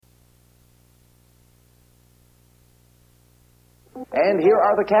And here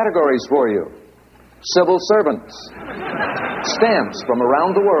are the categories for you. Civil servants, stamps from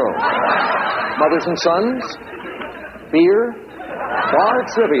around the world, mothers and sons, beer, bar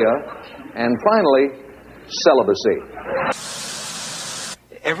trivia, and finally, celibacy.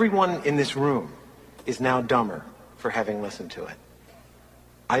 Everyone in this room is now dumber for having listened to it.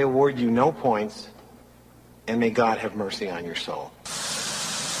 I award you no points, and may God have mercy on your soul.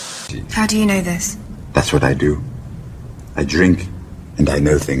 How do you know this? That's what I do. I drink, and I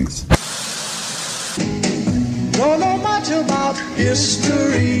know things. Don't know much about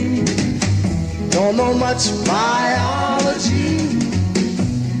history. Don't know much biology.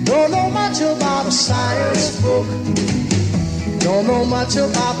 Don't know much about a science book. Don't know much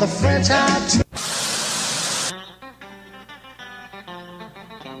about the French I took.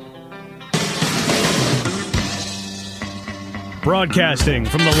 Broadcasting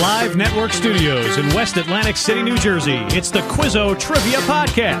from the Live Network studios in West Atlantic City, New Jersey, it's the Quizzo Trivia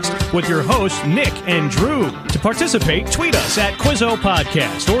Podcast with your hosts, Nick and Drew. To participate, tweet us at Quizzo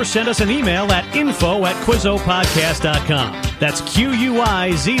Podcast or send us an email at info@QuizzoPodcast.com. That's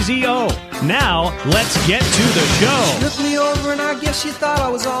Quizzo. Now, let's get to the show. Look me over and I guess you thought I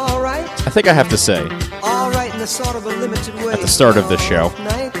was all right. I think I have to say, All right in a sort of a limited way. at the start of the show,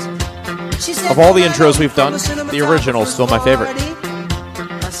 Night. of all the intros we've done, the original is still my favorite.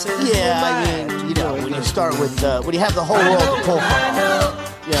 Yeah, I mean, you know, when you start with, when you have the whole world to pull from,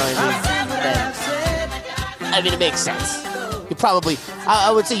 you know what I mean, it makes sense. You probably,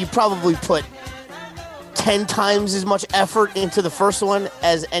 I would say you probably put 10 times as much effort into the first one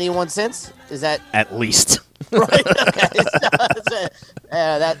as anyone since. Is that? At least. Right, okay.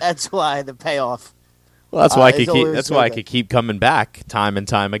 That's why the payoff. Well, that's why I good. could keep coming back time and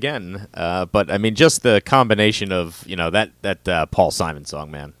time again. But I mean, just the combination of that Paul Simon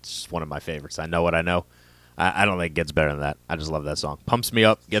song, man, it's just one of my favorites. I know what I know. I don't think it gets better than that. I just love that song. Pumps me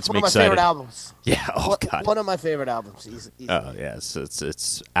up, gets me excited. One of my favorite albums. Yeah. Oh God. One of my favorite albums. Oh yes,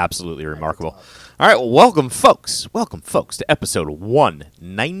 it's absolutely remarkable. All right, well, welcome folks to episode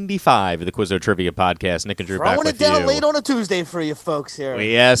 195 of the Quizzo Trivia Podcast. Nick and Drew back with you. Throwing it down late on a Tuesday for you folks here.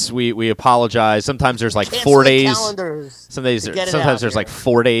 Yes, we apologize. Sometimes there's like 4 days. Sometimes there's like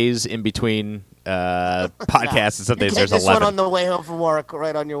 4 days in between podcasts, and sometimes there's 11. This one on the way home from work,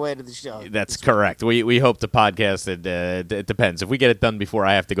 right on your way to the show. That's correct. We hope to podcast it. It depends. If we get it done before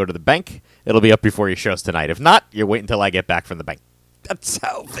I have to go to the bank, it'll be up before your shows tonight. If not, you're waiting until I get back from the bank. That's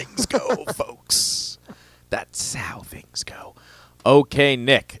how things go, folks. That's how things go. Okay,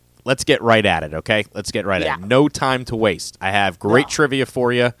 Nick, let's get right at it, okay? Let's get right at it. No time to waste. I have great trivia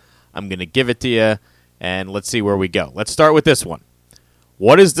for you. I'm going to give it to you, and let's see where we go. Let's start with this one.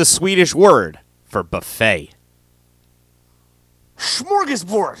 What is the Swedish word for buffet?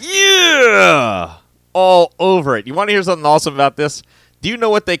 Smorgasbord. Yeah! All over it. You want to hear something awesome about this? Do you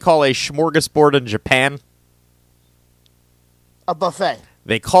know what they call a smorgasbord in Japan? A buffet.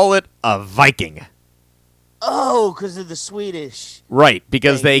 They call it a Viking. Oh, because of the Swedish. Right,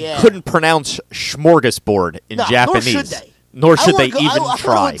 because they couldn't pronounce smorgasbord in Japanese. Nor should they. Even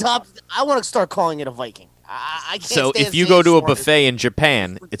try. I want to start calling it a Viking. I can't so if you go to a buffet in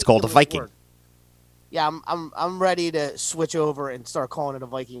Japan, it's called a Viking. Yeah, I'm ready to switch over and start calling it a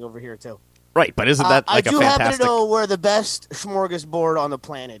Viking over here too. Right, but isn't that like a fantastic... I do happen to know where the best smorgasbord on the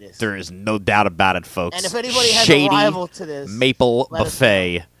planet is. There is no doubt about it, folks. And if anybody has a rival to this... Maple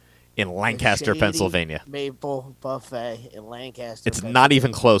Buffet in Lancaster, Pennsylvania. Maple Buffet in Lancaster, It's not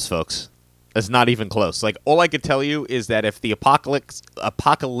even close, folks. It's not even close. Like, all I could tell you is that if the apocalypse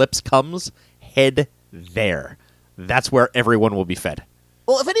comes, head there. That's where everyone will be fed.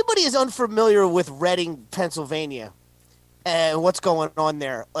 Well, if anybody is unfamiliar with Reading, Pennsylvania... and what's going on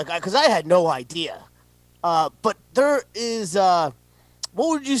there? Because I had no idea. But there is, what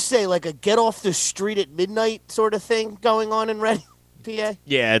would you say, like a get off the street at midnight sort of thing going on in Reading, PA?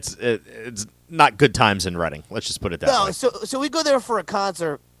 Yeah, it's not good times in Reading. Let's just put it that way. So we go there for a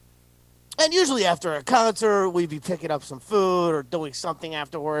concert, and usually after a concert, we'd be picking up some food or doing something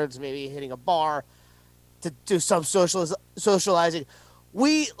afterwards, maybe hitting a bar to do some socializing.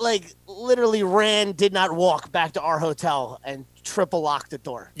 We, literally did not walk back to our hotel and triple locked the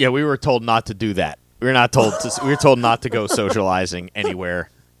door. Yeah, we were told not to do that. We were told not to go socializing anywhere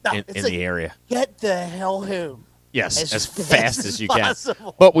in the area. Get the hell home. Yes, as fast as you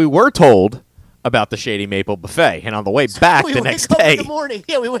possible. can. But we were told about the Shady Maple Buffet, and on the way back the next day.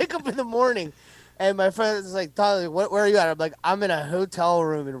 We wake up in the morning, and my friend is like, Tyler, where are you at? I'm like, I'm in a hotel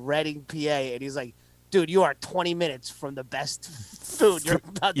room in Reading, PA, and he's like, dude, you are 20 minutes from the best food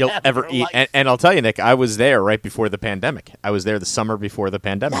you'll ever eat. And I'll tell you, Nick, I was there right before the pandemic. I was there the summer before the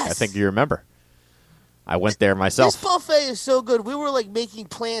pandemic. Yes. I think you remember. I went there myself. This buffet is so good. We were like making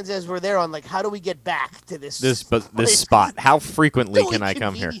plans as we're there on like how do we get back to this spot. How frequently can I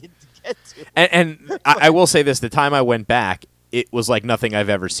come here? And I will say this: the time I went back, it was like nothing I've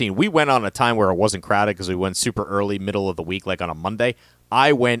ever seen. We went on a time where it wasn't crowded because we went super early, middle of the week, like on a Monday.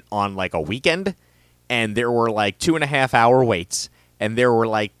 I went on like a weekend, and there were like 2.5 hour waits, and there were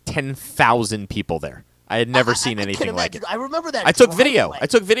like 10,000 people there. I had never seen anything like it. I remember that. I took video. I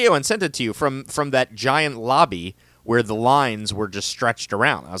took video and sent it to you from that giant lobby where the lines were just stretched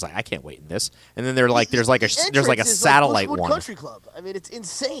around. I was like, I can't wait in this. And then there's like a satellite Bushwood one. Country Club. I mean, it's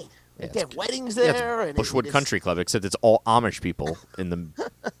insane. Yeah, they have weddings there. And Bushwood Country Club, except it's all Amish people in the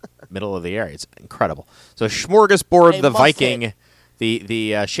middle of the area. It's incredible. So Smorgasbord, the Viking,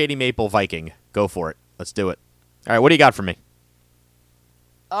 the Shady Maple Viking. Go for it. Let's do it. All right, what do you got for me?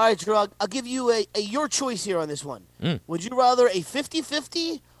 All right, Drew, I'll give you a your choice here on this one. Would you rather a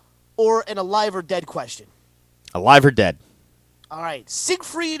 50-50 or an alive or dead question? Alive or dead? All right.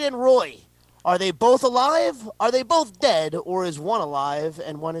 Siegfried and Roy, are they both alive? Are they both dead? Or is one alive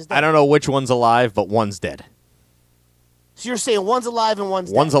and one is dead? I don't know which one's alive, but one's dead. So you're saying one's alive and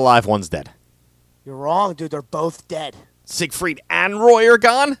one's dead? One's alive, one's dead. You're wrong, dude. They're both dead. Siegfried and Roy are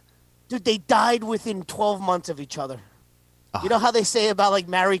gone? Dude, they died within 12 months of each other. You know how they say about like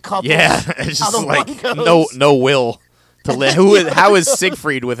married couples? Yeah, it's just like no will to live. How is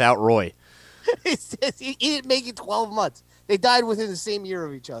Siegfried without Roy? He didn't make it 12 months. They died within the same year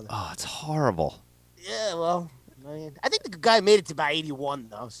of each other. Oh, it's horrible. Yeah, well, I think the guy made it to about 81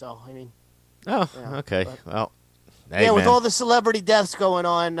 though. So I mean. Oh, yeah, okay. But, well, hey, yeah, with man. all the celebrity deaths going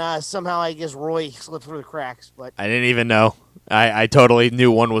on, somehow I guess Roy slipped through the cracks. But I didn't even know. I totally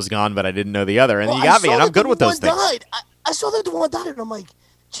knew one was gone, but I didn't know the other. And you got me, and I'm good with those things. I saw that the one died, and I'm like,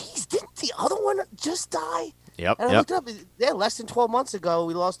 geez, didn't the other one just die? Yep. And I looked up. Yeah, less than 12 months ago,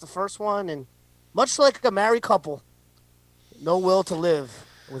 we lost the first one, and much like a married couple, no will to live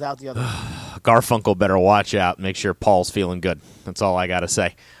without the other. Garfunkel better watch out. Make sure Paul's feeling good. That's all I got to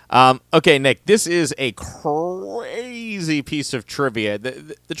say. Okay, Nick, this is a crazy piece of trivia.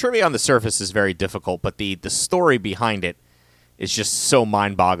 The trivia on the surface is very difficult, but the story behind it is just so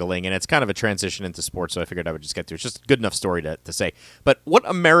mind-boggling, and it's kind of a transition into sports, so I figured I would just get to it. It's just a good enough story to say. But what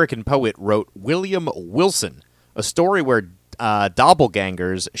American poet wrote William Wilson, a story where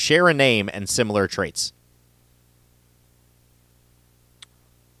doppelgangers share a name and similar traits?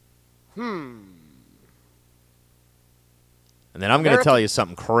 And then I'm going to tell you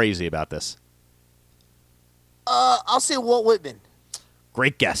something crazy about this. I'll say Walt Whitman.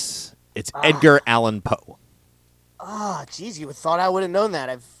 Great guess. It's Edgar Allan Poe. Ah, geez, you would thought I would have known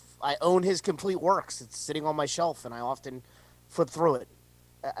that. I own his complete works. It's sitting on my shelf, and I often flip through it.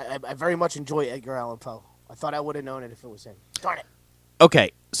 I very much enjoy Edgar Allan Poe. I thought I would have known it if it was him. Darn it.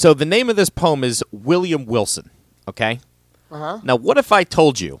 Okay, so the name of this poem is William Wilson, okay? Uh-huh. Now, what if I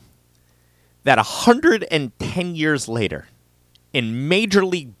told you that 110 years later, in Major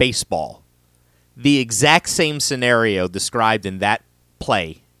League Baseball, the exact same scenario described in that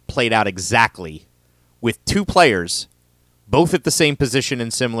play played out exactly with two players, both at the same position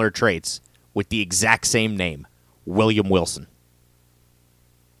and similar traits, with the exact same name, William Wilson?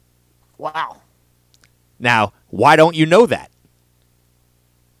 Wow. Now, why don't you know that?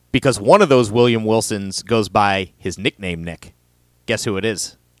 Because one of those William Wilsons goes by his nickname, Nick. Guess who it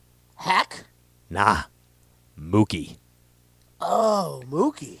is? Hack? Nah. Mookie. Oh,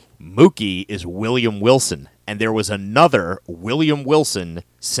 Mookie. Mookie is William Wilson, and there was another William Wilson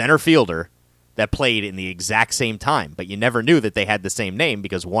center fielder that played in the exact same time, but you never knew that they had the same name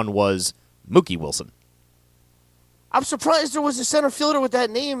because one was Mookie Wilson. I'm surprised there was a center fielder with that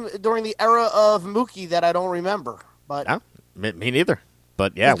name during the era of Mookie that I don't remember. But no, me neither.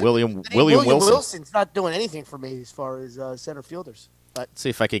 But yeah, William Wilson. Wilson. Wilson's not doing anything for me as far as center fielders. But let's see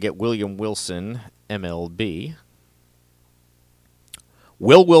if I could get William Wilson MLB.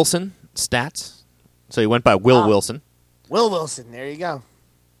 Will Wilson stats. So he went by Will Wilson. Will Wilson, there you go.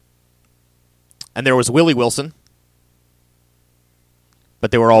 And there was Willie Wilson.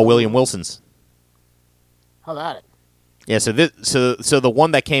 But they were all William Wilsons. How about it? Yeah, so the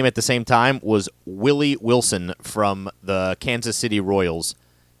one that came at the same time was Willie Wilson from the Kansas City Royals,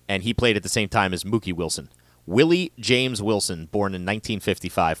 and he played at the same time as Mookie Wilson. Willie James Wilson, born in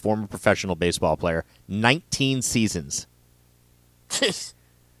 1955, former professional baseball player, 19 seasons.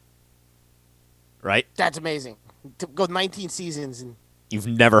 Right? That's amazing. To go 19 seasons and you've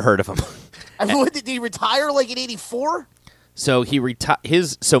never heard of him. I mean, did he retire like in '84? So he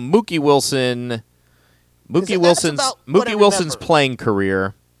Mookie Wilson. Mookie Wilson's playing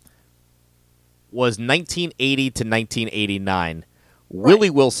career was 1980 to 1989. Right. Willie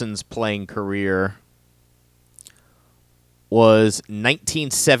Wilson's playing career was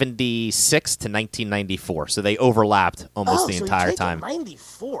 1976 to 1994. So they overlapped almost the entire time.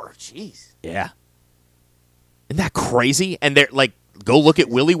 94, jeez. Yeah. Isn't that crazy? And they're like, go look at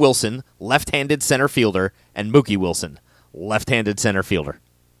Willie Wilson, left-handed center fielder, and Mookie Wilson, left-handed center fielder.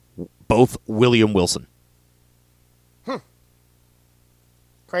 Both William Wilson.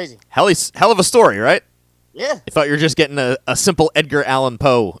 Crazy. Hell of a story, right? Yeah. I thought you were just getting a simple Edgar Allan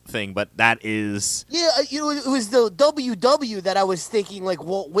Poe thing, but that is... Yeah, it was the WW that I was thinking, like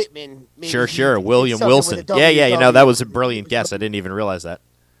Walt Whitman. Maybe Sure. William Wilson. Yeah, that was a brilliant guess. I didn't even realize that.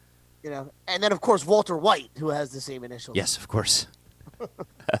 And then, of course, Walter White, who has the same initials. Yes, of course.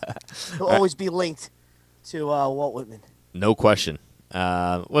 He'll always be linked to Walt Whitman. No question.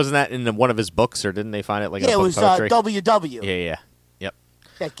 Wasn't that in one of his books, or didn't they find it like in a it book was poetry? WW. Yeah. Yep.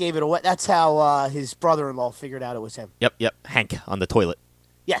 That gave it away. That's how his brother-in-law figured out it was him. Yep. Hank on the toilet.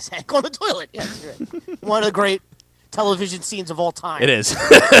 Yes, Hank on the toilet. Yes, you're right. One of the great television scenes of all time. It is.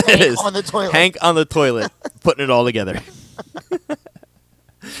 Hank on the toilet. Hank on the toilet, putting it all together.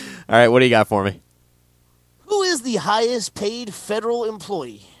 All right, what do you got for me? Who is the highest paid federal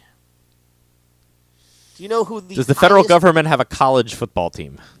employee? Do you know who the Does the federal government have a college football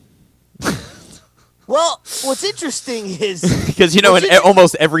team? Well, what's interesting is... Because, in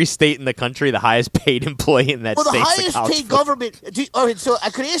almost every state in the country, the highest paid employee in that the state's highest the college paid government... all right, so I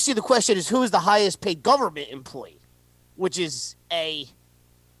could ask you the question is, who is the highest paid government employee? Which is a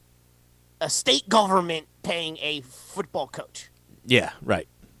state government paying a football coach. Yeah, right.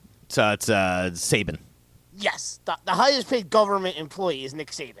 So it's Saban. Yes, the highest paid government employee is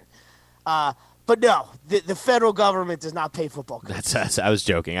Nick Saban. But no, the federal government does not pay football coaches. I was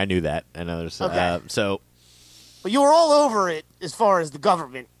joking. I knew that. I know there's okay. But you were all over it as far as the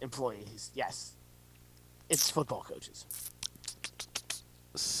government employees. Yes, it's football coaches.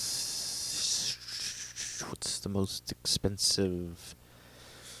 What's the most expensive?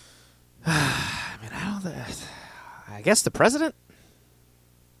 I guess the president.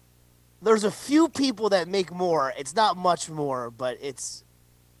 There's a few people that make more. It's not much more, but it's...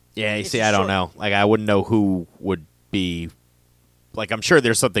 Yeah, you see, I don't know. Like, I wouldn't know who would be... Like, I'm sure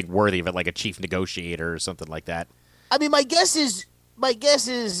there's something worthy of it, like a chief negotiator or something like that. I mean, my guess is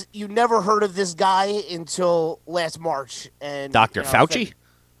you never heard of this guy until last March. And Dr. Fauci?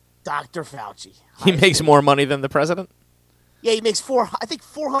 Dr. Fauci. He makes more money than the president? Yeah, he makes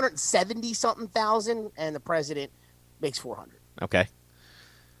 470-something thousand, and the president makes 400. Okay.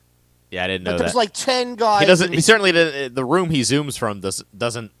 Yeah, I didn't know but that. There's like 10 guys. He certainly didn't. The room he zooms from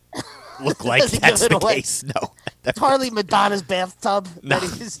doesn't look like that's the case. No, it's hardly Madonna's bathtub. No,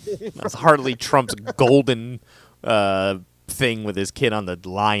 it's hardly Trump's golden thing with his kid on the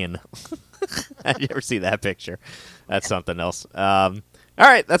lion. Have you ever see that picture? That's something else. All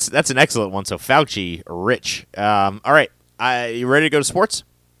right, that's an excellent one. So Fauci, rich. All right, you ready to go to sports?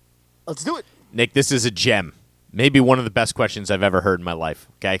 Let's do it, Nick. This is a gem. Maybe one of the best questions I've ever heard in my life,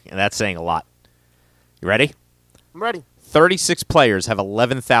 okay? And that's saying a lot. You ready? I'm ready. 36 players have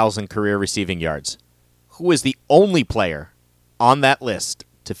 11,000 career receiving yards. Who is the only player on that list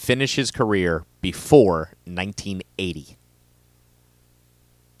to finish his career before 1980?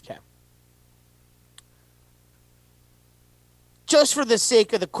 Okay. Just for the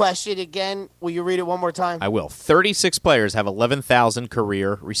sake of the question again, will you read it one more time? I will. 36 players have 11,000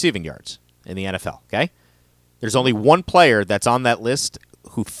 career receiving yards in the NFL, okay? There's only one player that's on that list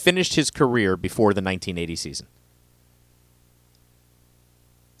who finished his career before the 1980 season.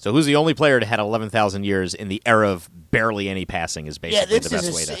 So who's the only player that had 11,000 years in the era of barely any passing is basically the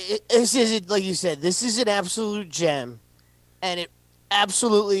best way to... This is, like you said, this is an absolute gem, and it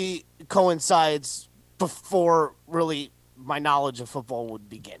absolutely coincides before really my knowledge of football would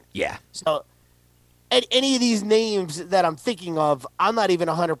begin. Yeah. So at any of these names that I'm thinking of, I'm not even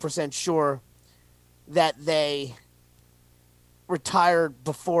 100% sure that they retired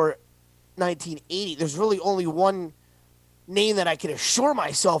before 1980. There's really only one name that I can assure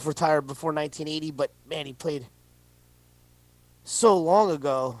myself retired before 1980, but man, he played so long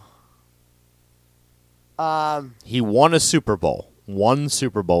ago. He won a Super Bowl. One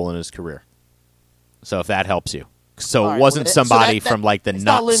Super Bowl in his career. So if that helps you. So it wasn't somebody from like the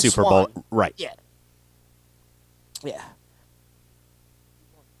not Super Bowl. Right. Yeah. Yeah.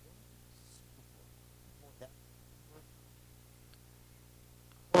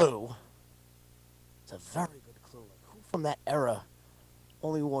 Clue. It's a very good clue. Like, who from that era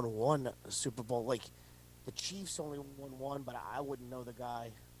only won one Super Bowl? Like, the Chiefs only won one, but I wouldn't know the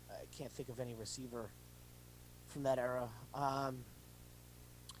guy. I can't think of any receiver from that era.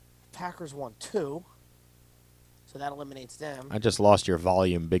 Packers won 2, so that eliminates them. I just lost your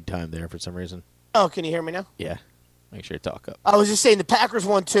volume big time there for some reason. Oh, can you hear me now? Yeah. Make sure you talk up. I was just saying the Packers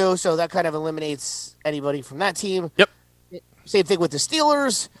won too, so that kind of eliminates anybody from that team. Yep. Same thing with the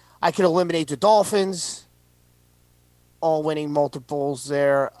Steelers. I could eliminate the Dolphins. All winning multiples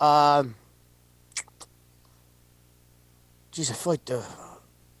there. Geez, I feel like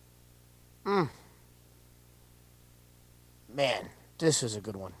Man, this was a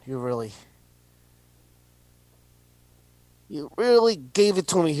good one. You really gave it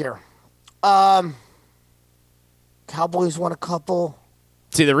to me here. Cowboys won a couple.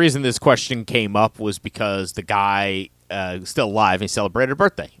 See, the reason this question came up was because the guy still alive. He celebrated a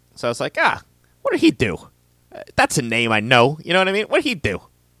birthday. So I was like, what did he do? That's a name I know. You know what I mean? What did he do?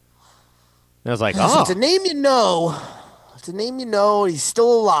 And I was like, It's a name you know. It's a name you know. He's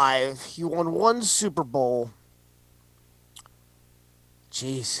still alive. He won one Super Bowl.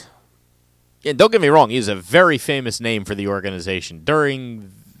 Jeez. Yeah, don't get me wrong. He's a very famous name for the organization.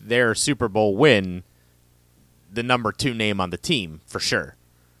 During their Super Bowl win, the number 2 name on the team, for sure.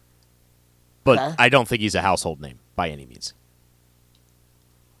 But Okay. I don't think he's a household name by any means.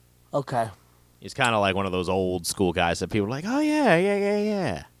 Okay. He's kind of like one of those old school guys that people are like, oh,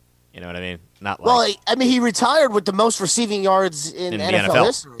 yeah. You know what I mean? Not like Well, I mean, he retired with the most receiving yards in the NFL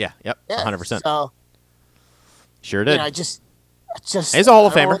history. Yeah, yep, Yeah, 100%. So, Sure did. I just He's a Hall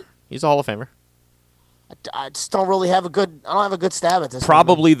of I don't Famer. He's a Hall of Famer. I just don't really have a good. I don't have a good stab at this.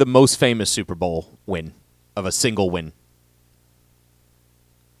 Probably the most famous Super Bowl win of a single win.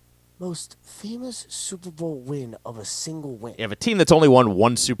 Most famous Super Bowl win of a single win. You have a team that's only won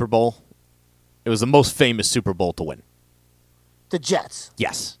one Super Bowl. It was the most famous Super Bowl to win. The Jets.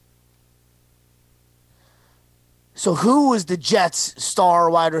 Yes. So who was the Jets' star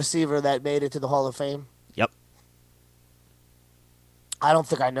wide receiver that made it to the Hall of Fame? Yep. I don't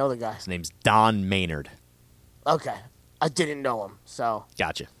think I know the guy. His name's Don Maynard. Okay. I didn't know him, so.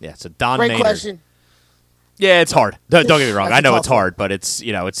 Gotcha. Yeah, so Don Great Maynard. question. Yeah, it's hard. Don't get me wrong. That's I know a it's tough one. hard, but it's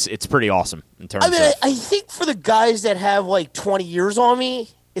it's pretty awesome in terms I mean, of. I think for the guys that have like 20 years on me,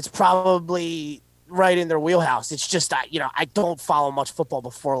 it's probably right in their wheelhouse. It's just I don't follow much football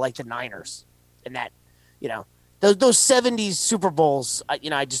before like the Niners and that, those 70s Super Bowls.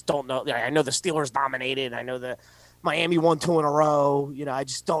 I just don't know. I know the Steelers dominated. I know the Miami won 2 in a row. I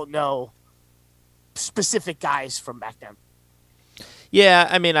just don't know specific guys from back then. Yeah,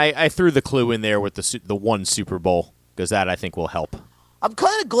 I mean, I threw the clue in there with the one Super Bowl because that I think will help. I'm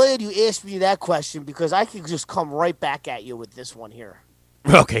kind of glad you asked me that question because I could just come right back at you with this one here.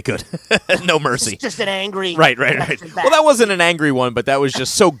 Okay, good. No mercy. Just an angry. Right. back. Well, that wasn't an angry one, but that was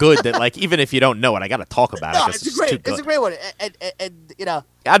just so good that, like, even if you don't know it, I got to talk about it. No, 'cause it's a too great good. one, and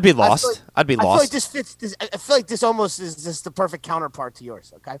I'd be lost. I'd be I feel lost. like this fits. I feel like this almost is just the perfect counterpart to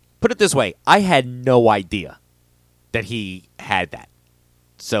yours. Okay. Put it this way: I had no idea that he had that.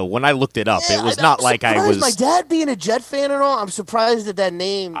 So when I looked it up, it was not like I was. My dad being a Jet fan and all, I'm surprised that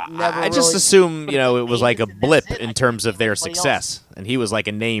name never. I just really assume it was like a That's blip it. in terms of their Anybody success, and he was like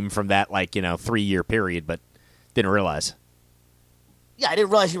a name from that 3-year period, but didn't realize. Yeah, I didn't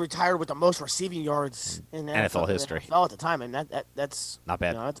realize he retired with the most receiving yards in NFL history. NFL at the time, and that's Not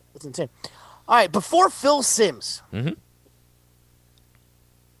bad. That's insane. All right, before Phil Simms,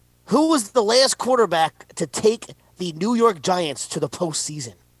 who was the last quarterback to take the New York Giants to the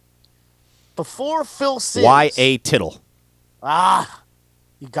postseason? Before Phil Simms. Y.A. Tittle.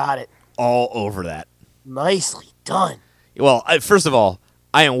 You got it. All over that. Nicely done. Well, first of all,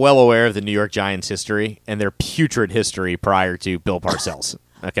 I am well aware of the New York Giants' history and their putrid history prior to Bill Parcells.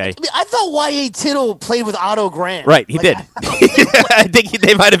 Okay? I mean, I thought Y.A. Tittle played with Otto Graham. Right, he did. I think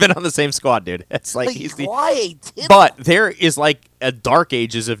they might have been on the same squad, dude. It's like he's the. Y.A. Tittle. But there is like a dark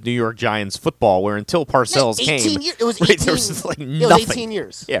ages of New York Giants football where until Parcells 18 came, years. It was 18, right, there was like it nothing. was 18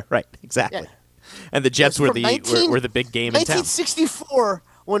 years. Yeah, right, exactly. Yeah. And the Jets were From were the big game in town. 1964,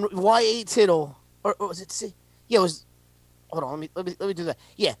 when Y.A. Tittle, or was it? Yeah, it was. Hold on, let me do that.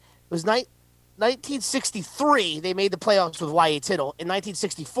 Yeah, it was 1963. They made the playoffs with Y.A. Tittle. In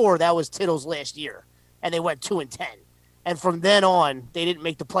 1964, that was Tittle's last year, and they went 2-10. And from then on, they didn't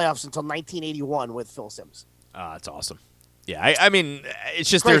make the playoffs until 1981 with Phil Simms. That's awesome. Yeah, I mean, it's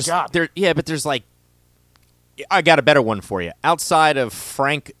just Great job. but there's like, I got a better one for you. Outside of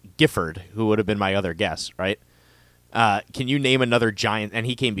Frank Gifford, who would have been my other guess, right? Can you name another Giant? And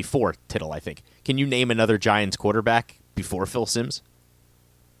he came before Tittle, I think. Can you name another Giants quarterback before Phil Simms?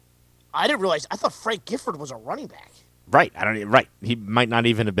 I didn't realize. I thought Frank Gifford was a running back. Right. Right. He might not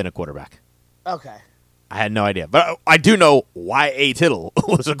even have been a quarterback. Okay. I had no idea, but I do know Y.A. Tittle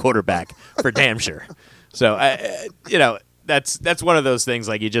was a quarterback for damn sure. So, that's one of those things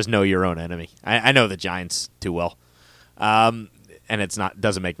like you just know your own enemy. I know the Giants too well, and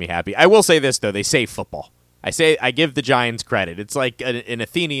doesn't make me happy. I will say this though: they save football. I give the Giants credit. It's like an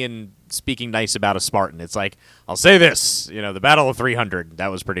Athenian speaking nice about a Spartan. It's like, I'll say this, the Battle of 300, that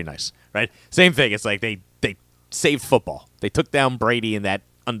was pretty nice, right? Same thing. It's like they saved football. They took down Brady in that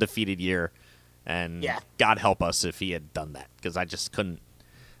undefeated year, and God help us if he had done that, because I just couldn't.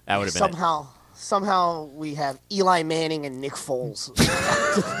 That would have been Somehow we have Eli Manning and Nick Foles.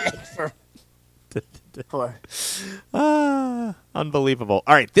 Unbelievable.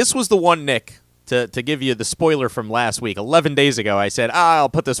 All right, this was the one, Nick, to give you the spoiler from last week. 11 days ago, I said, I'll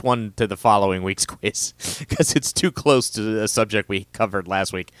put this one to the following week's quiz because it's too close to the subject we covered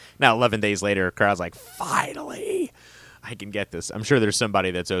last week. Now, 11 days later, the crowd's like, finally, I can get this. I'm sure there's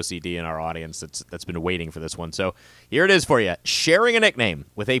somebody that's OCD in our audience that's been waiting for this one. So here it is for you. Sharing a nickname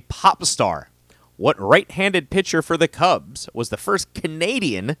with a pop star. What right-handed pitcher for the Cubs was the first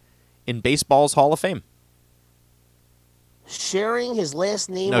Canadian in baseball's Hall of Fame? Sharing his last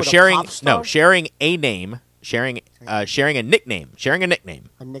name with a pop star? No, sharing a name. Sharing a nickname. Sharing a nickname.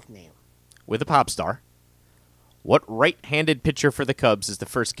 A nickname. With a pop star. What right-handed pitcher for the Cubs is the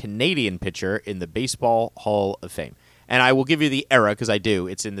first Canadian pitcher in the Baseball Hall of Fame? And I will give you the era, because I do.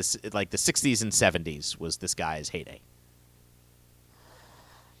 It's in the 60s and 70s was this guy's heyday.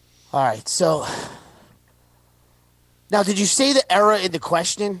 All right, so now did you say the era in the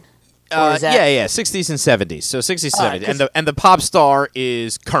question? Yeah, 60s and 70s. So 60s, 70s, and the pop star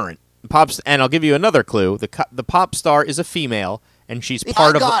is current. And I'll give you another clue. The pop star is a female, and she's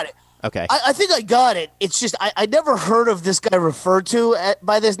part of. I got it. Okay. I think I got it. It's just I never heard of this guy referred to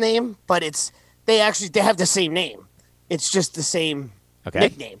by this name, but they have the same name. It's just the same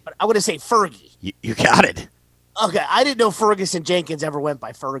nickname. But I'm going to say Fergie. You got it. Okay, I didn't know Ferguson Jenkins ever went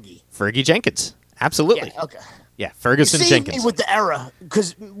by Fergie. Fergie Jenkins, absolutely. Yeah, okay. Yeah, Ferguson you Jenkins. Me with the era,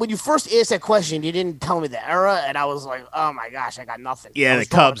 because when you first asked that question, you didn't tell me the era, and I was like, "Oh my gosh, I got nothing." Yeah, the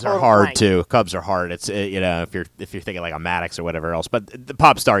Cubs are hard too. Cubs are hard. It's if you're thinking like a Maddox or whatever else, but the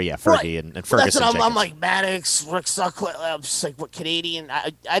pop star, Fergie right. and Ferguson. That's what Jenkins. I'm like Maddox, Rick Sutcliffe. I'm just like, what Canadian?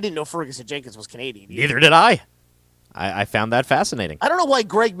 I didn't know Ferguson Jenkins was Canadian. Neither did I. I found that fascinating. I don't know why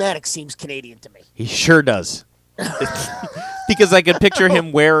Greg Maddox seems Canadian to me. He sure does. Because I could picture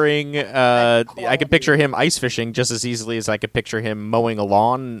him wearing, I could picture him ice fishing just as easily as I could picture him mowing a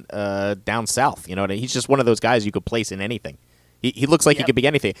lawn down south. You know, he's just one of those guys you could place in anything. He looks like he could be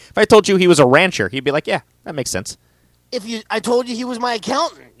anything. If I told you he was a rancher, he'd be like, yeah, that makes sense. I told you he was my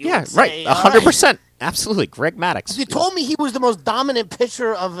accountant. Yeah, right, 100%. Absolutely, Greg Maddox. If you told me he was the most dominant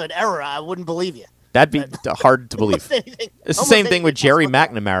pitcher of an era, I wouldn't believe you. That'd be hard to believe. It's the same thing with Jerry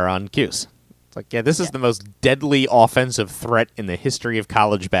McNamara on Cuse. It's like, this is the most deadly offensive threat in the history of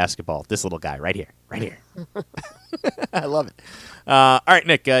college basketball. This little guy right here. I love it. All right,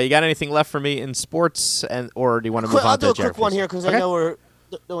 Nick, you got anything left for me in sports, or do you want to move on to I'll do a quick one here because I know we're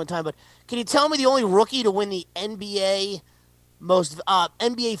doing time. But can you tell me the only rookie to win the NBA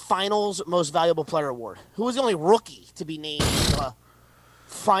Finals Most Valuable Player award? Who was the only rookie to be named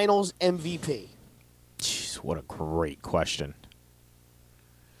Finals MVP? Jeez, what a great question.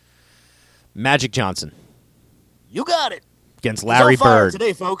 Magic Johnson. You got it. Against Larry Bird.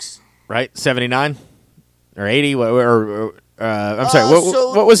 Today, folks. Right? 79 or 80? I'm sorry.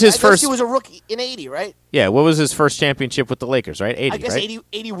 What was his first? He was a rookie in 80, right? Yeah. What was his first championship with the Lakers, right? 80, I guess right?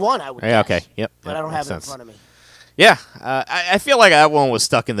 81, I would Yeah, guess. okay. Yep. But I don't have it in front of me. Yeah. I feel like that one was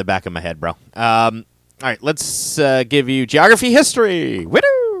stuck in the back of my head, bro. All right. Let's give you geography history. Woo!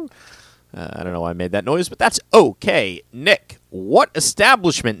 I don't know why I made that noise, but that's okay. Nick, what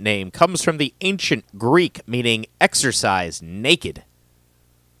establishment name comes from the ancient Greek meaning exercise naked?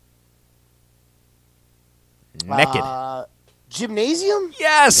 Naked. Gymnasium?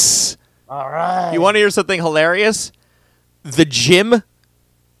 Yes! All right. You want to hear something hilarious? The gym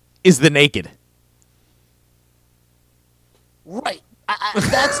is the naked. Right.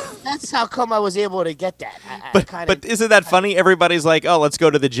 That's how come I was able to get that. But isn't that funny? Everybody's like, oh, let's go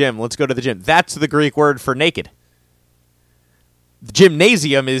to the gym. Let's go to the gym. That's the Greek word for naked. The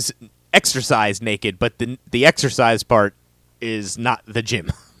gymnasium is exercise naked, but the exercise part is not the gym.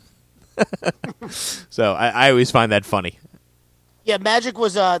 So I always find that funny. Yeah, Magic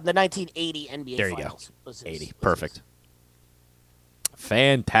was the 1980 NBA there you Finals. go. 80. Perfect.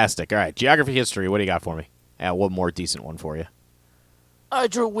 Fantastic. All right, geography history. What do you got for me? Yeah, one more decent one for you. All right,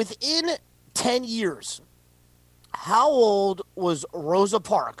 Drew, within 10 years, how old was Rosa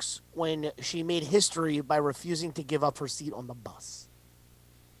Parks when she made history by refusing to give up her seat on the bus?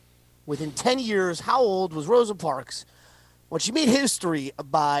 Within 10 years, how old was Rosa Parks when she made history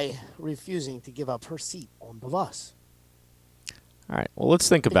by refusing to give up her seat on the bus? All right, well, let's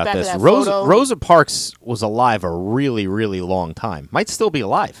think about back to this. that Rosa photo. Parks was alive a really, really long time. Might still be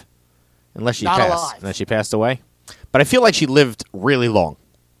alive. Unless she Not passed. alive. Unless she passed away. But I feel like she lived really long.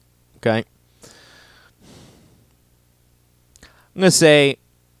 Okay? I'm going to say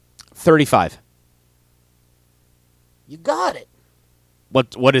 35. You got it.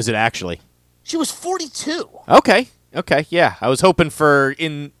 What is it actually? She was 42. Okay. Yeah. I was hoping for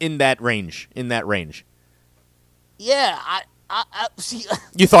in that range. In that range. Yeah, I see.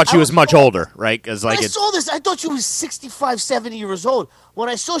 You thought she was much older, right? Because When I saw this, I thought she was 65, 70 years old. When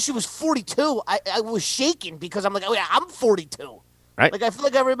I saw she was 42, I was shaking because I'm like, oh yeah, I'm 42. Right. Like I feel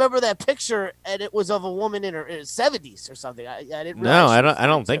like I remember that picture, and it was of a woman in her 70s or something. I didn't. No, Realize I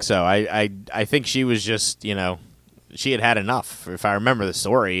don't think so. I think she was just, she had enough. If I remember the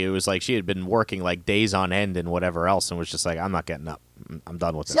story, it was like she had been working like days on end and whatever else, and was just like, I'm not getting up. I'm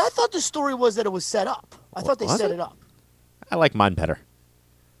done with See, this. I thought the story was that it was set up. I thought they Was set it? it up. I like mine better.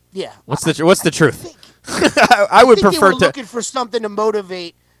 Yeah. What's the truth? I I would think prefer they were looking for something to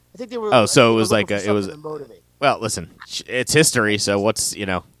motivate. I think they were. Oh, so they it were was looking like for it was. something to motivate. Well, listen, it's history, so what's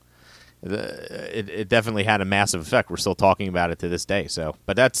it definitely had a massive effect. We're still talking about it to this day. So,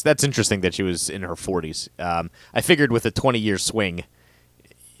 but that's interesting that she was in her 40s. I figured with a 20-year swing,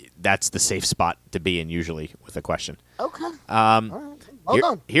 that's the safe spot to be in usually with a question. Okay. All right. Well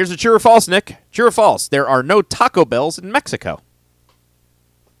done. Here's a true or false, Nick. True or false? There are no Taco Bells in Mexico.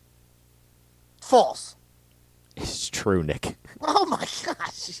 False. It's true, Nick. Oh my gosh,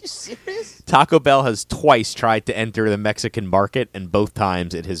 are you serious? Taco Bell has twice tried to enter the Mexican market, and both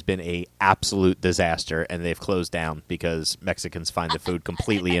times it has been a absolute disaster, and they've closed down because Mexicans find the food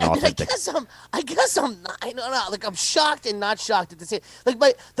completely inauthentic. I guess I'm not. I don't know. Like I'm shocked and not shocked at the same.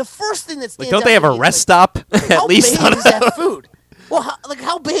 Like the first thing that stands Don't out they have to a me is, rest like, stop at least? How bad is that food? Well,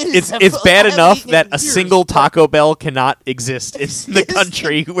 how bad is that It's food? bad I haven't enough eaten it that in a years, single but- Taco Bell cannot exist in the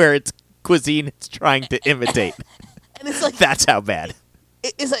country where its cuisine it's trying to imitate. And it's like That's how bad.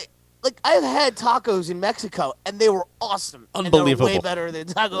 it's like I've had tacos in Mexico and they were awesome. Unbelievable. And they were way better than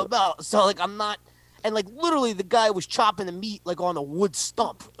Taco Bell. So like I'm not. And like literally, the guy was chopping the meat like on a wood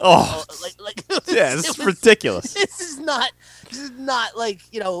stump. Oh, like yeah, it's ridiculous. This is not like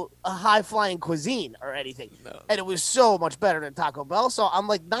a high flying cuisine or anything. No. And it was so much better than Taco Bell. So I'm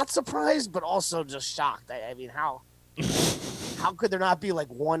like not surprised, but also just shocked. I mean, how could there not be like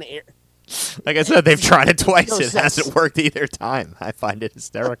one air? Like I said, they've tried it twice. No It sense. hasn't worked either time. I find it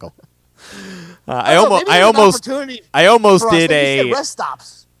hysterical. I almost did a rest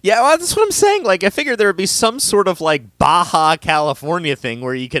stops. Yeah, well, that's what I'm saying. Like, I figured there would be some sort of like Baja California thing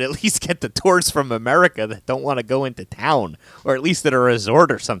where you could at least get the tourists from America that don't want to go into town, or at least at a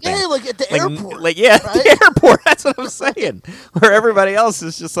resort or something. Yeah, like at the airport. Like, yeah, right? at the airport. That's what I'm saying. Where everybody else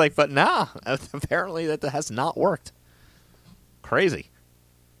is just like, but nah, apparently that has not worked. Crazy.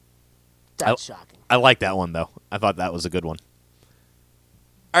 That's shocking. I like that one, though. I thought that was a good one.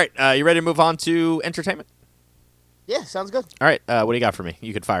 All right, you ready to move on to entertainment? Yeah, sounds good. All right, what do you got for me?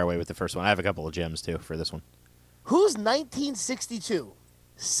 You could fire away with the first one. I have a couple of gems, too, for this one. Whose 1962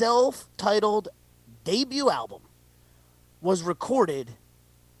 self-titled debut album was recorded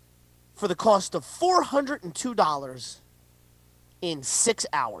for the cost of $402 in 6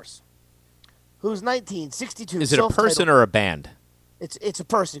 hours? Whose 1962 Is it a person or a band? It's a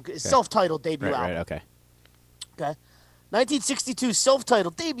person. It's self-titled debut album. Right, okay. Okay. 1962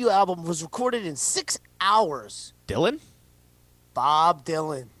 self-titled debut album was recorded in 6 hours. Dylan? Bob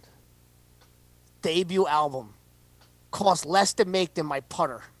Dylan. Debut album. Cost less to make than my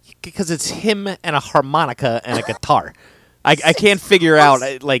putter. Because it's him and a harmonica and a guitar. I can't figure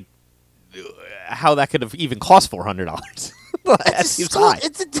out like how that could have even cost $400. That seems high.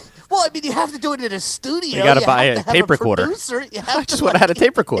 Well, I mean, you have to do it in a studio. You got to buy have a to have tape recorder. Producer. I just would have had a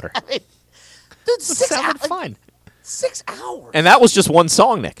tape recorder. I mean, dude, It sounded fine. 6 hours. And that was just one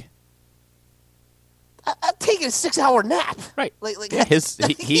song, Nick. I'm taking a 6-hour nap. Right. Like Yeah,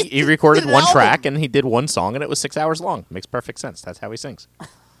 he recorded one track and he did one song and it was 6 hours long. Makes perfect sense. That's how he sings.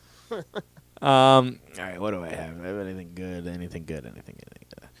 All right, what do I have? Anything good? Anything good?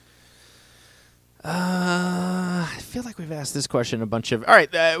 I feel like we've asked this question a bunch of. All right,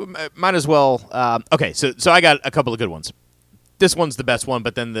 might as well. Okay, so I got a couple of good ones. This one's the best one,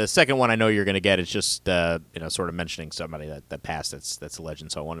 but then the second one I know you're going to get is just sort of mentioning somebody that passed. That's a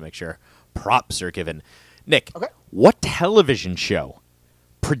legend. So I want to make sure props are given. Nick, Okay. What television show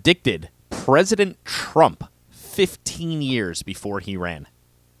predicted President Trump 15 years before he ran?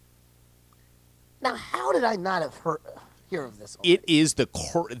 Now, how did I not have hear of this already? It is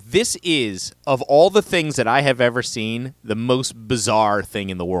this is, of all the things that I have ever seen, the most bizarre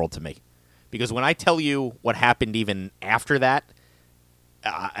thing in the world to me. Because when I tell you what happened even after that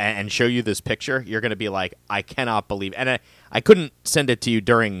and show you this picture, you're going to be like, I cannot believe. And I couldn't send it to you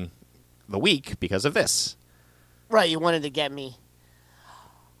during the week because of this. Right, you wanted to get me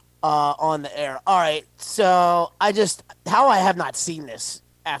on the air. All right, so how I have not seen this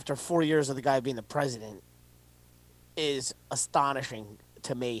after 4 years of the guy being the president is astonishing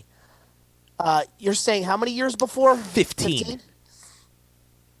to me. You're saying how many years before? 15.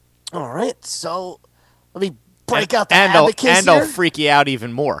 All right, so let me break out the and abacus I'll here. freak you out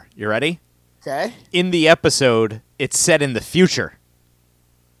even more. You ready? Okay. In the episode, it's set in the future,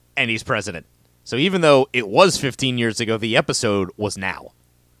 and he's president. So even though it was 15 years ago, the episode was now.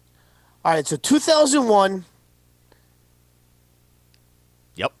 All right, so 2001.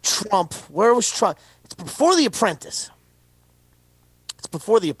 Yep. Trump. Where was Trump? It's before The Apprentice. It's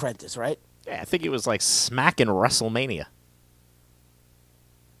before The Apprentice, right? Yeah, I think it was like smack in WrestleMania.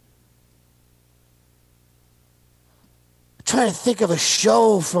 I'm trying to think of a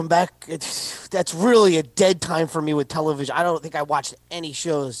show from back. That's really a dead time for me with television. I don't think I watched any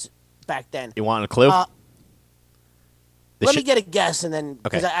shows back then. You want a clue? Let me get a guess, and then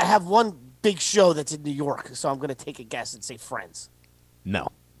because Okay. I have one big show that's in New York, so I'm going to take a guess and say Friends. No,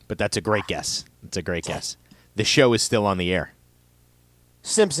 but that's a great guess. It's a great guess. The show is still on the air.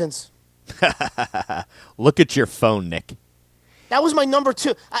 Simpsons. Look at your phone, Nick. That was my number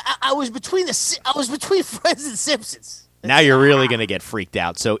 2. I was between Friends and Simpsons. Now you're really going to get freaked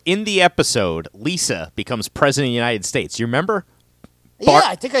out. So in the episode, Lisa becomes president of the United States. You remember? Yeah,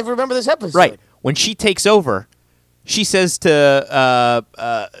 I think I remember this episode. Right. When she takes over, she says to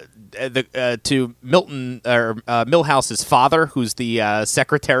Milton or Milhouse's father, who's the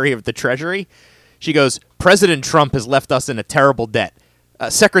Secretary of the Treasury, she goes, "President Trump has left us in a terrible debt.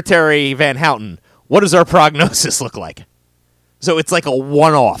 Secretary Van Houten, what does our prognosis look like?" So it's like a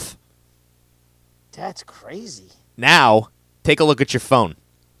one-off. That's crazy. Now, take a look at your phone.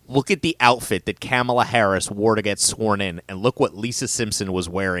 Look at the outfit that Kamala Harris wore to get sworn in, and look what Lisa Simpson was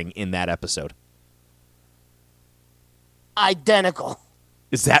wearing in that episode. Identical.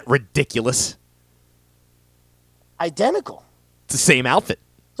 Is that ridiculous? Identical. It's the same outfit.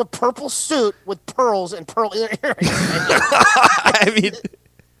 It's a purple suit with pearls and pearl earrings. I mean,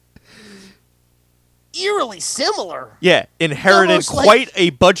 eerily similar. yeah, inherited Almost like- quite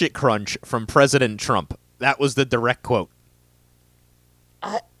a budget crunch from President Trump. That was the direct quote.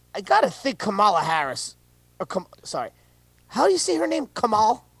 I gotta think Kamala Harris. Sorry. How do you say her name?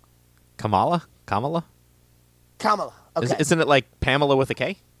 Kamala? Kamala? Kamala? Kamala. Okay. Isn't it like Pamela with a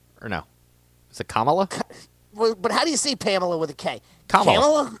K? Or no? Is it Kamala? But how do you say Pamela with a K?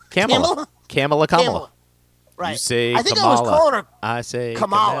 Kamala. Kamala? Kamala. Right. You say I think Kamala. I was calling her I say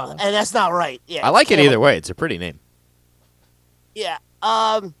Kamala, and that's not right. Yeah. I like it Kamala. either way. It's a pretty name. Yeah.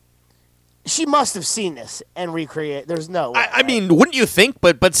 She must have seen this and recreate. There's no way. I mean, wouldn't you think?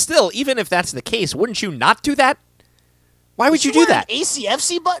 But still, even if that's the case, wouldn't you not do that? Why would you do that? An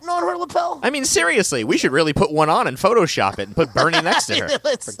ACFC button on her lapel? I mean, seriously, we should really put one on and Photoshop it and put Bernie next to her.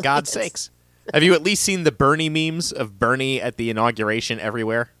 For God's sakes. Have you at least seen the Bernie memes of Bernie at the inauguration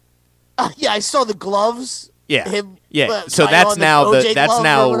everywhere? Yeah, I saw the gloves. Yeah, Him, yeah. So trying that's on the now OJ that's glove or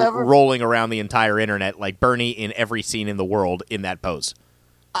now whatever. rolling around the entire internet, like Bernie in every scene in the world in that pose.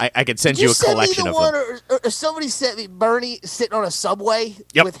 I could send Did you a send me collection the of one, them. or somebody sent me Bernie sitting on a subway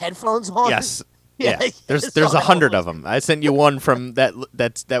Yep. with headphones on. Yes. Yeah, I there's saw 100 that of them. I sent you one from that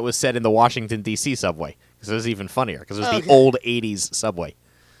was set in the Washington D.C. subway because it was even funnier because it was Okay. the old '80s subway.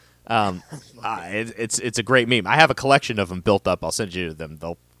 It's a great meme. I have a collection of them built up. I'll send you them.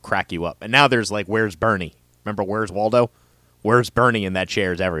 They'll crack you up. And now there's like, where's Bernie? Remember Where's Waldo? Where's Bernie? And that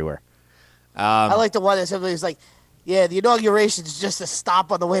chair's everywhere. I like the one that somebody's like, "Yeah, the inauguration is just a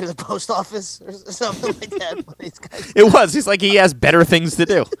stop on the way to the post office," or something like that. But these guys- It was. He's like, he has better things to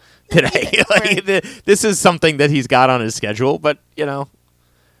do today. Like, this is something that he's got on his schedule, but, you know,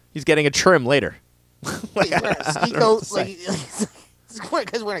 he's getting a trim later. He's wearing a ski coat,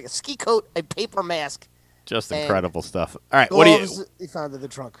 because wearing a ski coat, a paper mask. Just And incredible stuff. All right, Gloves he found in the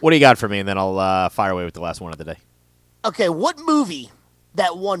trunk. what do you got for me? And then I'll fire away with the last one of the day. Okay, what movie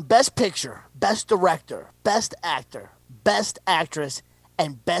that won Best Picture, Best Director, Best Actor, Best Actress,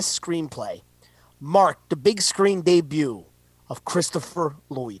 and Best Screenplay marked the big screen debut of Christopher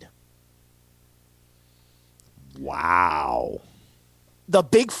Lloyd? Wow. The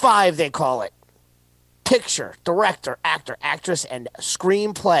Big Five, they call it. Picture, Director, Actor, Actress, and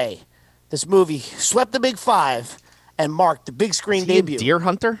Screenplay. This movie swept the Big Five and marked the big screen Was he in debut Deer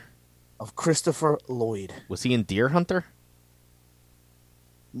Hunter? of Christopher Lloyd. Was he in Deer Hunter?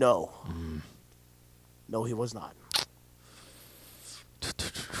 No. No, he was not.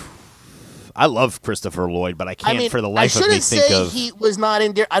 I love Christopher Lloyd, but I can't for the life of me think I shouldn't of. say he was not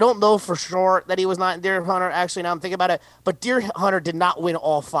in Deer. I don't know for sure that he was not in Deer Hunter. Actually, now I'm thinking about it. But Deer Hunter did not win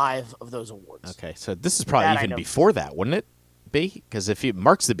all 5 of those awards. Okay, so this is probably even before that, wouldn't it be? Because if it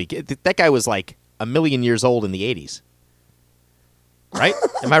marks the beginning, that guy was like a million years old in the 80s. Right?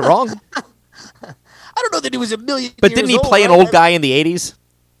 Am I wrong? I don't know that he was a million But years didn't he old, play an right? old guy in the 80s?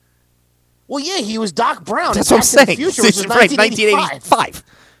 Well, yeah, he was Doc Brown. That's what I'm saying. Future, which was Right, 1985.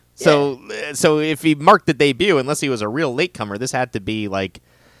 So if he marked the debut, unless he was a real latecomer, this had to be like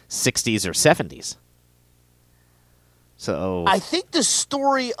 60s or 70s. So I think the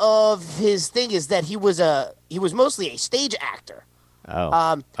story of his thing is that he was mostly a stage actor.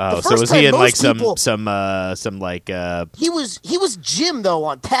 so first was he time in like most some like He was Jim though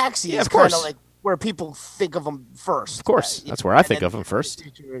on Taxi. Yeah, It's of course. kind of like where people think of him first. Of course, that's where I think of him first.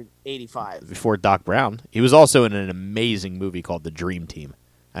 85. Before Doc Brown, he was also in an amazing movie called The Dream Team.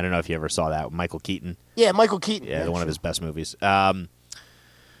 I don't know if you ever saw that with Michael Keaton. Yeah, Michael Keaton. Yeah, one of his best movies. Was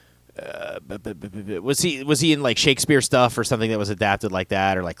he in like Shakespeare stuff or something that was adapted like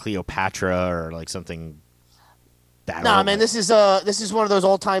that, or like Cleopatra or like something? Nah, man, this is one of those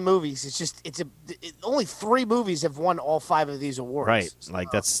all-time movies. It's just only 3 movies have won all 5 of these awards. Right, like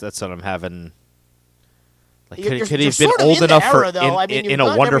that's what I'm having. Like, You're could he have been sort of old in the enough for era, though. I mean, in you've a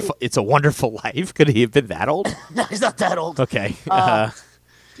got wonderful? It's a Wonderful Life. Could he have been that old? No, he's not that old. Okay.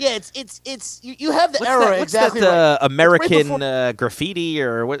 Yeah, it's you have the What's era that, exactly. That, right. American graffiti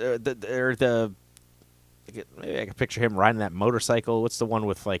or what? The maybe I can picture him riding that motorcycle. What's the one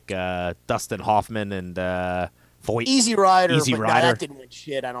with like Dustin Hoffman and Voight? Easy Rider. Easy but Rider. No, that didn't win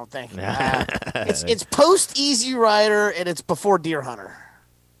shit. I don't think. It's post Easy Rider and it's before Deer Hunter.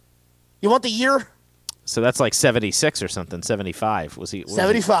 You want the year? So that's like 76 or something. 75 was he?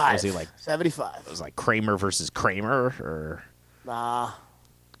 75. Was he like 75? It was like Kramer versus Kramer or Nah.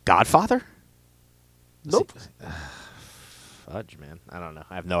 Godfather? Nope. Fudge, man. I don't know.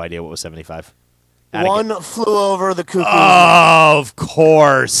 I have no idea what was 75. One Flew Over the Cuckoo's Oh, of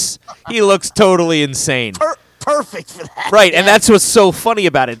course. He looks totally insane. Perfect for that. Right, and that's what's so funny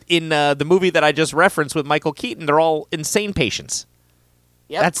about it. In the movie that I just referenced with Michael Keaton, they're all insane patients.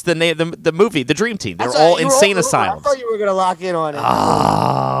 Yep. That's the name. The movie, The Dream Team. They're all insane asylums. I thought you were going to lock in on it.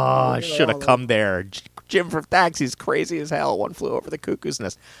 I should have come there. Jim from Taxi's crazy as hell. One Flew Over the Cuckoo's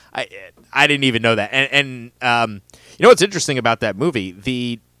Nest. I didn't even know that. And you know what's interesting about that movie?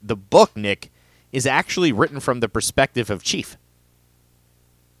 The book, Nick, is actually written from the perspective of Chief.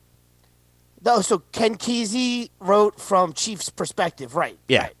 No, so Ken Kesey wrote from Chief's perspective, right?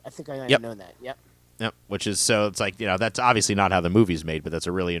 Yeah. Right. I think I might have known that. Yep. Yep. Which is so it's like that's obviously not how the movie's made, but that's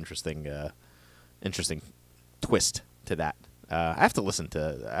a really interesting twist to that. I have to listen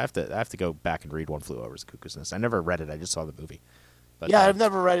to. I have to go back and read One Flew Over the Cuckoo's Nest. I never read it. I just saw the movie. But, yeah, I've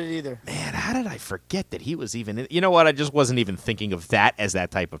never read it either. Man, how did I forget that he was even in? You know what? I just wasn't even thinking of that as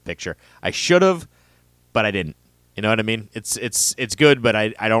that type of picture. I should have, but I didn't. You know what I mean? It's good, but I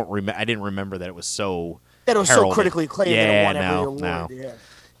didn't remember that it was so so critically acclaimed that it won every award. No.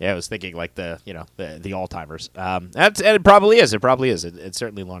 Yeah, I was thinking like the all-timers. And it probably is. It probably is. It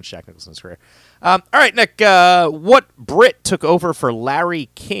certainly launched Jack Nicholson's career. All right, Nick. What Brit took over for Larry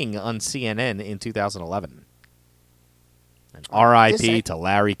King on CNN in 2011? And R.I.P. to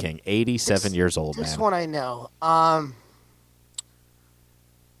Larry King, 87 years old. This man. one I know.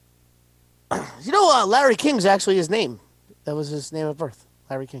 Larry King's actually his name. That was his name of birth,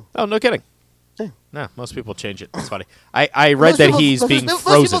 Larry King. Oh, no kidding. Yeah. No, most people change it. It's funny. I read that he's being frozen.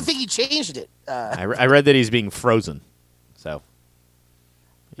 Most people think he changed it. I read that he's being frozen. So.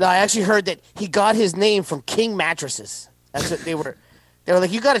 No, I actually heard that he got his name from King mattresses. That's what they were. They were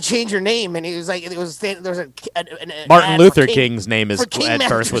like, "You got to change your name," and he was like, "There was Martin Luther King's name is King at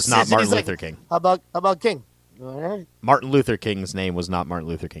birth was not Martin Luther like, King. How about King? All right. Martin Luther King's name was not Martin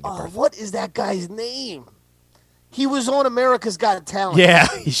Luther King at birth. What is that guy's name? He was on America's Got Talent. Yeah,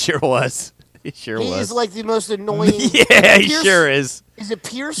 he sure was. He sure was. He's like the most annoying. Yeah, he sure is. Is it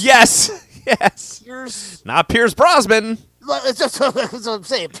Pierce? Yes. Pierce. Not Pierce Brosnan. That's what I'm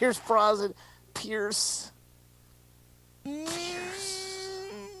saying. Pierce Brosnan. Pierce.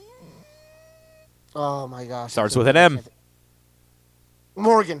 Oh my gosh. Starts with an M.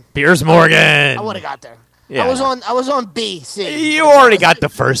 Morgan. Piers Morgan. I would have got there. Yeah. I was on B. C. You already got the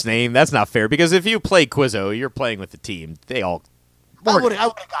first name. That's not fair because if you play Quizzo, you're playing with the team. They all. I would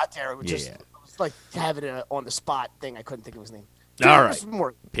have got there. It was just Yeah. it was like having it on the spot thing. I couldn't think of his name. All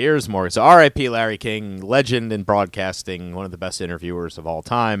right. Piers Morgan. So R.I.P. Larry King, legend in broadcasting, one of the best interviewers of all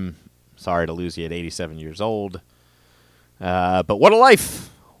time. Sorry to lose you at 87 years old. But what a life.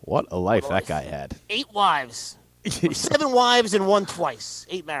 What a life that guy had. 8 wives. 7 wives and 1 twice.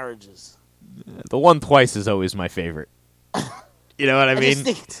 8 marriages. The one twice is always my favorite. You know what I mean?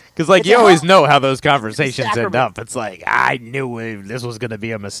 Because, like, it's you a always hell- know how those conversations end sacrament. up. It's like, I knew this was going to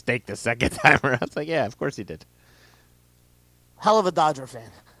be a mistake the second time around. It's like, yeah, of course he did. Hell of a Dodger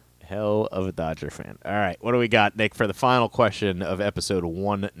fan. Hell of a Dodger fan. All right, what do we got, Nick, for the final question of episode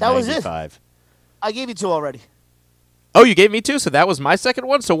 195? That was it. I gave you 2 already. Oh, you gave me 2, so that was my second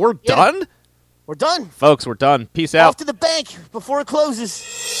one? So we're done? We're done. Folks, we're done. Peace out. Off to the bank before it closes.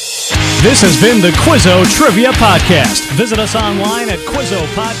 This has been the Quizzo Trivia Podcast. Visit us online at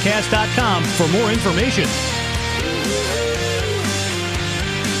QuizzoPodcast.com for more information.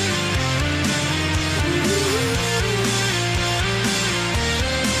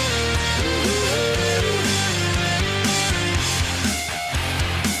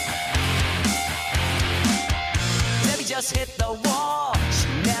 Debbie just hit the wall. She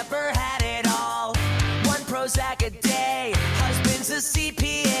never had it all. One Prozac a day. Husband's a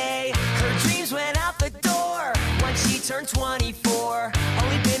CPA. Her dreams went out the door when she turned 24.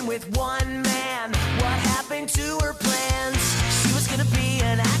 Only been with one man. What happened to her plans? She was gonna be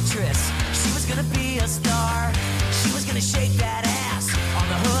an actress. She was gonna be a star. She was gonna shake that ass on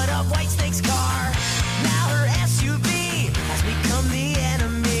the hood of Whitesnake's car. Now her SUV has become the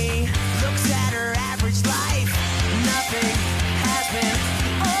enemy. Looks at her average life. Nothing has been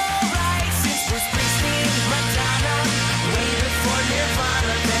alright since Bruce Springsteen, Madonna, waited for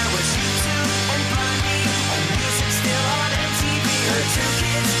Nirvana. There was YouTube and Blondie, and music still on MTV. Her 2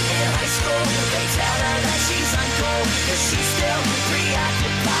 kids in high school, they tell her that she's uncool, 'cause she's still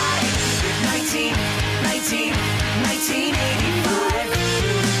preoccupied with 1985. 1985.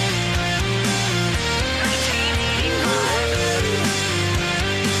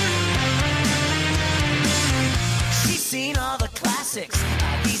 She's seen all the classics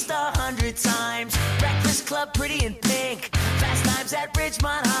at least 100 times. Breakfast Club, Pretty in Pink, Fast Times at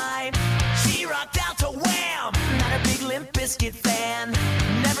Ridgemont High. She rocked out to Wham! Not a big Limp Bizkit fan.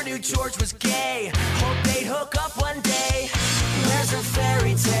 Never knew George was gay. Hope they'd hook up one day. Where's her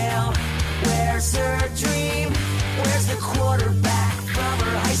fairy tale? Where's her dream? Where's the quarterback from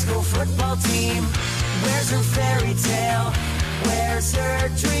her high school football team? Where's her fairy tale? Where's her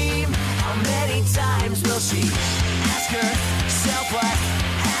dream? How many times will she ask herself what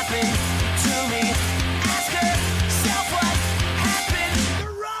happened to me? Ask herself what happened to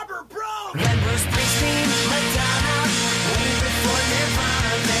Robert Bro. When Bruce Springsteen, Madonna, waited for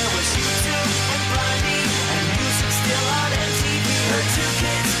Nirvana. There was YouTube and Blondie, and music still on MTV. Her 2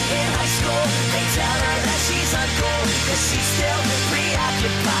 kids in high school, they tell her that she's uncool, 'cause she's still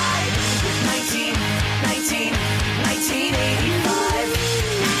preoccupied